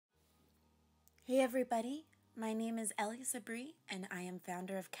Hey everybody, my name is Ellie Sabry and I am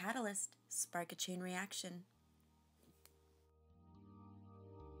founder of Catalyst, Spark a Chain Reaction.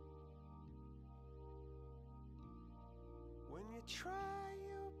 When you try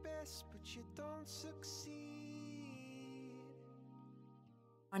your best but you don't succeed.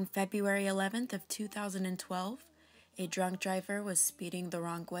 On February 11th of 2012, a drunk driver was speeding the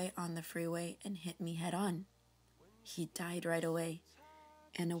wrong way on the freeway and hit me head on. He died right away.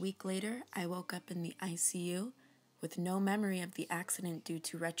 And a week later, I woke up in the ICU with no memory of the accident due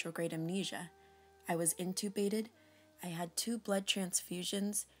to retrograde amnesia. I was intubated, I had 2 blood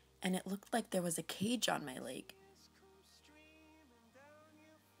transfusions, and it looked like there was a cage on my leg.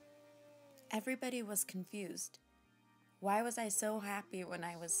 Everybody was confused. Why was I so happy when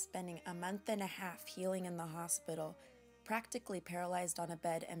I was spending a month and a half healing in the hospital, practically paralyzed on a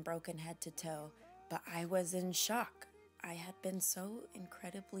bed and broken head to toe? But I was in shock. I had been so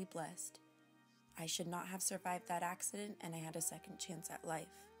incredibly blessed. I should not have survived that accident, and I had a second chance at life.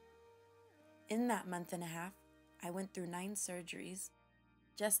 In that month and a half, I went through 9 surgeries.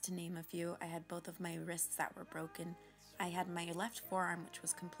 Just to name a few, I had both of my wrists that were broken. I had my left forearm, which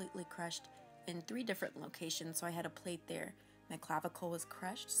was completely crushed in 3 different locations, so I had a plate there. My clavicle was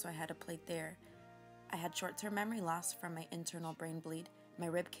crushed, so I had a plate there. I had short-term memory loss from my internal brain bleed. My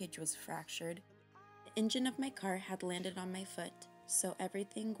rib cage was fractured. The engine of my car had landed on my foot, so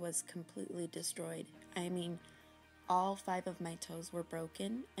everything was completely destroyed. I mean, all 5 of my toes were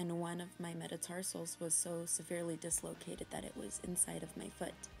broken, and one of my metatarsals was so severely dislocated that it was inside of my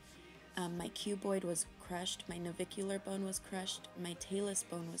foot. My cuboid was crushed, my navicular bone was crushed, my talus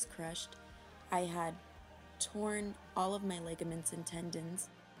bone was crushed. I had torn all of my ligaments and tendons.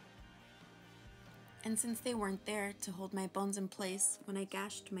 And since they weren't there to hold my bones in place, when I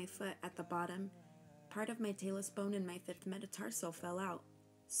gashed my foot at the bottom, part of my talus bone and my 5th metatarsal fell out.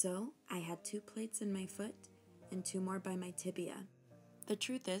 So I had 2 plates in my foot and 2 more by my tibia. The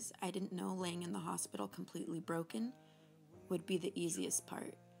truth is, I didn't know laying in the hospital completely broken would be the easiest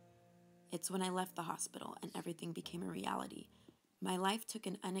part. It's when I left the hospital and everything became a reality. My life took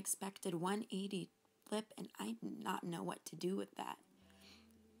an unexpected 180 flip, and I did not know what to do with that.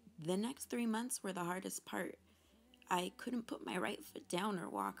 The next 3 months were the hardest part. I couldn't put my right foot down or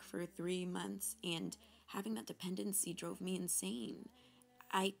walk for 3 months, and having that dependency drove me insane.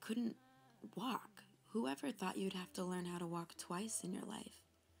 I couldn't walk. Whoever thought you'd have to learn how to walk twice in your life?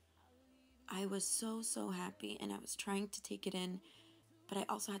 I was so happy, and I was trying to take it in, but I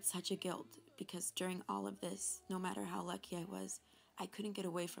also had such a guilt because during all of this, no matter how lucky I was, I couldn't get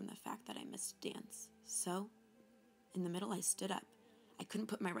away from the fact that I missed dance. So, in the middle, I stood up. I couldn't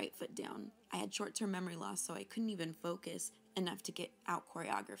put my right foot down. I had short-term memory loss, so I couldn't even focus enough to get out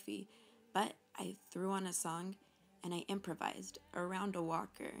choreography. But I threw on a song and I improvised around a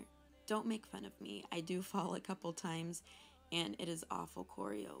walker. Don't make fun of me. I do fall a couple times and it is awful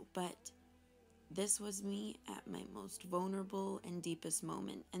choreo, but this was me at my most vulnerable and deepest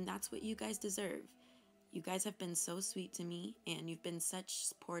moment, and that's what you guys deserve. You guys have been so sweet to me, and you've been such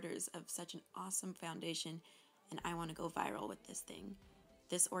supporters of such an awesome foundation, and I want to go viral with this thing.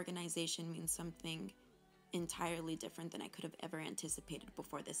 This organization means something entirely different than I could have ever anticipated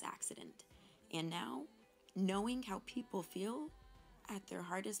before this accident. And now, knowing how people feel at their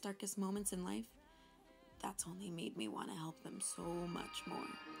hardest, darkest moments in life, that's only made me want to help them so much more.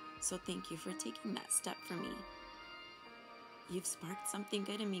 So thank you for taking that step for me. You've sparked something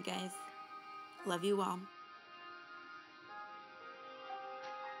good in me, guys. Love you all.